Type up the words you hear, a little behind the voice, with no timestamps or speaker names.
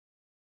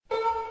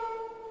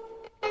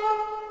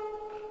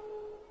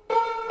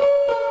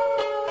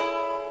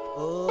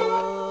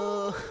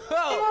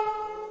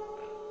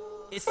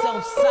Esse é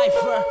um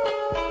Cypher.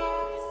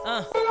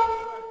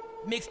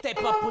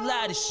 Mixtape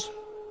populares.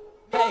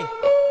 Hey,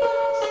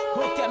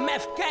 who can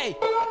MFK?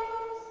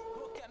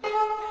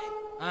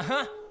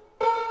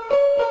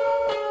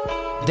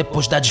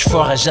 Depois da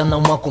desforra já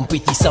não há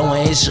competição.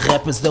 A esses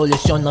rappers eu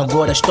leciono,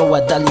 agora estou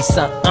a dar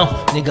lição.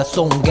 Nigga,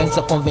 sou um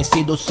gangsta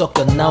convencido, só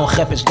que não.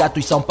 Rappers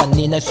gatos são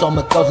paninas, só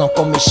me causam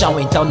comichão.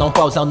 Então não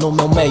pausam no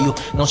meu meio,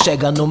 não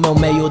chega no meu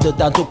meio. De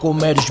tanto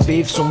comer os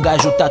bifes, um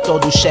gajo tá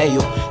todo cheio.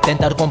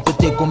 Tentar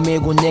competir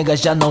comigo, nigga,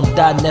 já não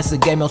dá. Nesse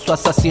game eu sou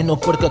assassino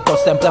porque tô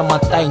sempre a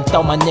matar.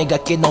 Então uma nigga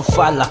que não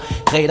fala,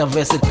 reira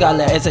vê se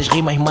cala. Essas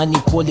rimas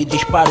manipula e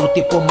disparo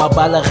tipo uma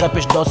bala.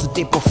 Rappers doce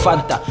tipo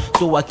Fanta,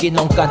 tu aqui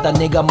não canta.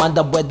 Nigga,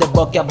 manda bué de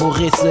boca, a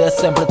burrice é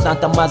sempre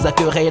tanta. Mas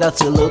aqui o reira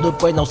se ilude,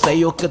 depois não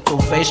sei o que tu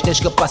vês. Tens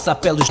que passar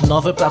pelos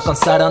 9 para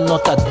alcançar a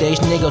nota 10.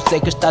 Nigga, eu sei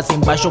que estás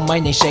embaixo,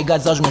 mas nem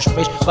chegas aos meus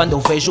pés. Quando eu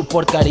vejo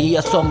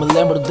porcaria, só me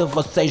lembro de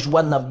vocês,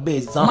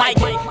 wannabes.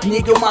 Mike,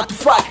 nigga, eu mato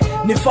fuck,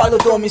 nem falo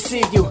do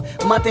homicídio.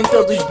 Matem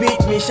todos os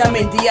beats, me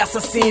chamem de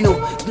assassino.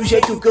 Do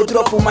jeito que eu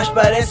dropo, mas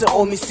parece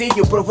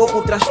homicídio. Provoco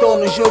o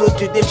transtorno, juro,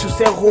 te deixo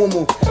sem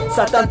rumo.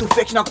 Só tanto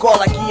fakes na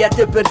cola que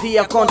até perdi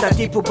a conta.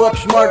 Tipo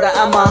Bob's Murder,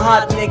 I'm a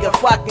hot nigga.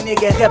 Fuck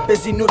nigga,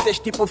 rappers inúteis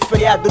tipo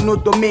feriado no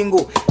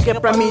domingo. Rap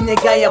pra mim nem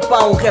ganha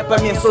pão, rap pra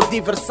mim é só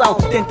diversão.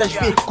 Tentas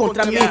vir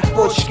contra mim,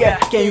 podes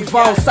quem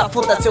vão.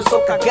 Safoda-se, eu sou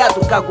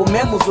cagado, cago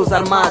mesmo os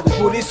armados.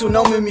 Por isso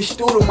não me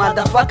misturo,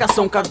 motherfuckers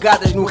são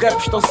cagadas. No rap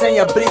estão sem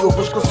abrigo,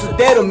 vos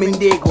considero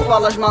mendigo.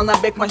 Falas mal na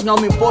beca, mas não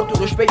me importo.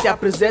 Respeite a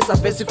presença,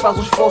 vê se faz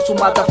um esforço.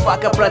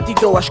 Motherfucker, pra ti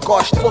dou as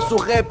costas. Fosse o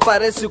rap,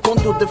 parece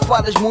conto de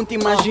fadas. Muita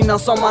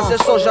imaginação, mas é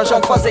só já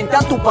fazem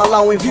tanto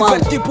balão em vão.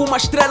 Viver tipo uma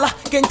estrela,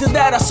 quem te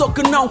dera, só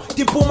que não.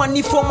 Tipo uma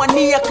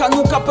ninfomaníaca,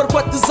 nunca perco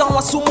a tesão.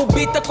 Assumo o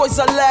beat, a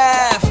coisa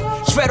leve.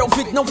 Espero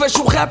ouvir, não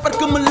vejo o rapper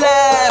que me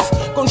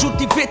leve.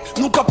 Conjuntivite,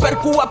 nunca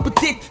perco o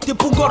apetite.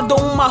 Tipo um gordo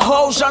ou uma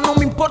hoe, já não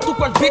me importo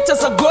com as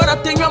bitches. Agora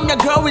tenho a minha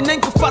girl e nem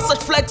que faças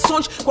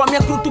flexões. Com a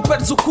minha cru tu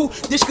perdes o cu.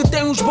 Diz que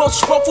tem uns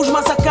bolsos fofos,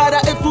 mas a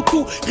cara é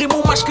tutu.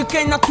 Rimo mais que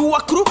quem na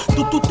tua cru.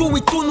 Tu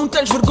e tu não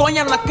tens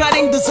vergonha na cara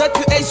em dizer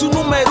que és o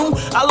número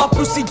 1. Alô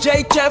pro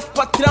CJ, chef,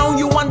 patrão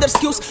e o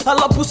underskills.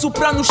 Alô pro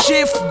soprano,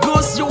 chief,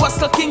 Goose e o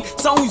Hustle King.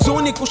 São os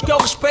únicos que eu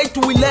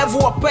respeito e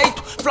levo a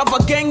peito. Flava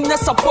gang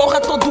nessa porra,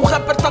 todo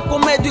rapper tá com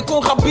medo. E com o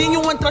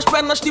rabinho entre as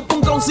pernas tipo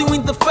um cãozinho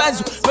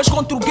indefeso. Mas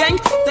contra o gang,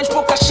 tens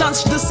poucas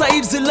chances de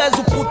saíres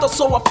ileso. Puta,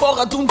 sou a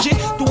porra de um G,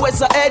 tu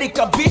és a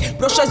Erika B.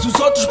 Brochas os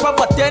outros para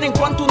bater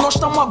enquanto nós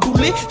estamos a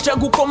bulir.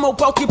 Chego com o meu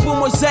pau tipo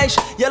Moisés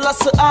e ela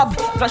se abre.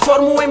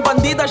 Transformo em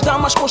bandidas,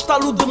 damas com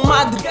estalo de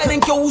madre. Querem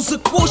que eu use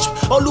cuspe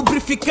ou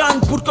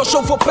lubrificante, porque eu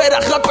chove opera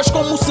rappers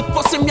como se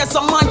fossem minhas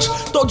amantes.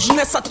 Todos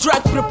nessa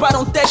track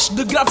preparam teste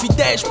de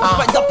gravidez, porque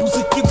vai dar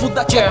positivo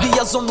daqui a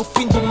dias ou no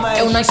fim do mês.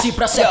 Eu nasci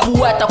pra ser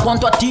poeta,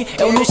 quanto a ti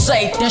eu não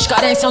sei. Tens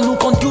carência no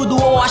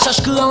conteúdo ou achas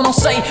que eu não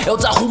sei? Eu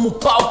desarrumo o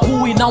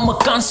palco e não me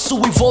canso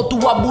e volto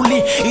a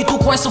abolir. E tu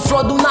com esse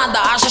flow do nada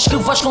achas que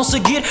vais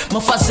conseguir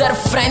me fazer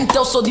frente?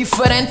 Eu sou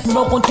diferente,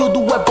 meu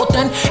conteúdo é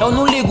potente. Eu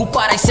não ligo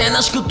para as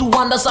cenas que tu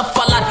andas a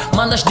falar.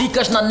 Mandas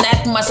dicas na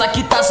net, mas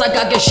aqui estás a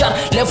gaguejar.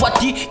 Levo a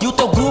ti e o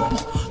teu grupo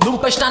num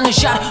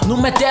pestanejar. Não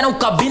meteram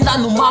cabinda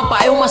no mapa,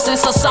 é uma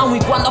sensação.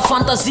 E quando a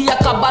fantasia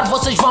acabar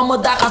vocês vão me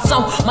dar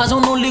razão. Mas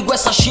eu não ligo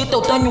essa shit,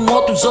 eu tenho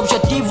outros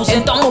objetivos.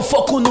 Então eu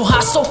foco no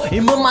hustle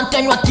e me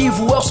mantenho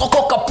ativo. Eu sou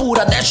coca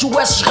pura, deixo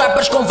esses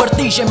rappers com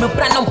vertigem. Me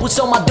prendam por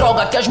ser uma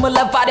droga, queres me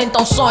levar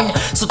então sonha.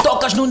 Se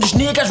tocas num dos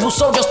niggas, os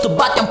soldiers te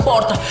batem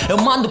porta. Eu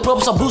mando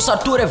props a Bruce,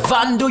 Arthur,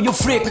 Evandro e o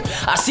Freak.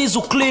 Assis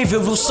o Clive,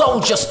 os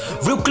soldiers,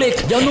 real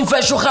click. Eu não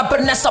vejo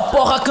rapper nessa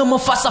porra que me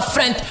faça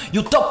frente. E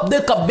o top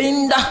de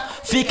cabinda,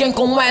 fiquem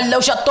com ela,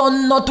 eu já tô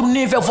no outro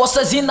nível.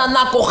 Vocês ainda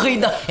na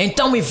corrida,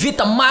 então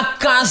evita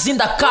macas.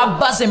 Ainda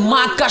acabas em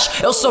macas,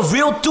 eu sou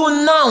real, tu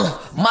não,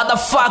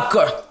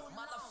 motherfucker.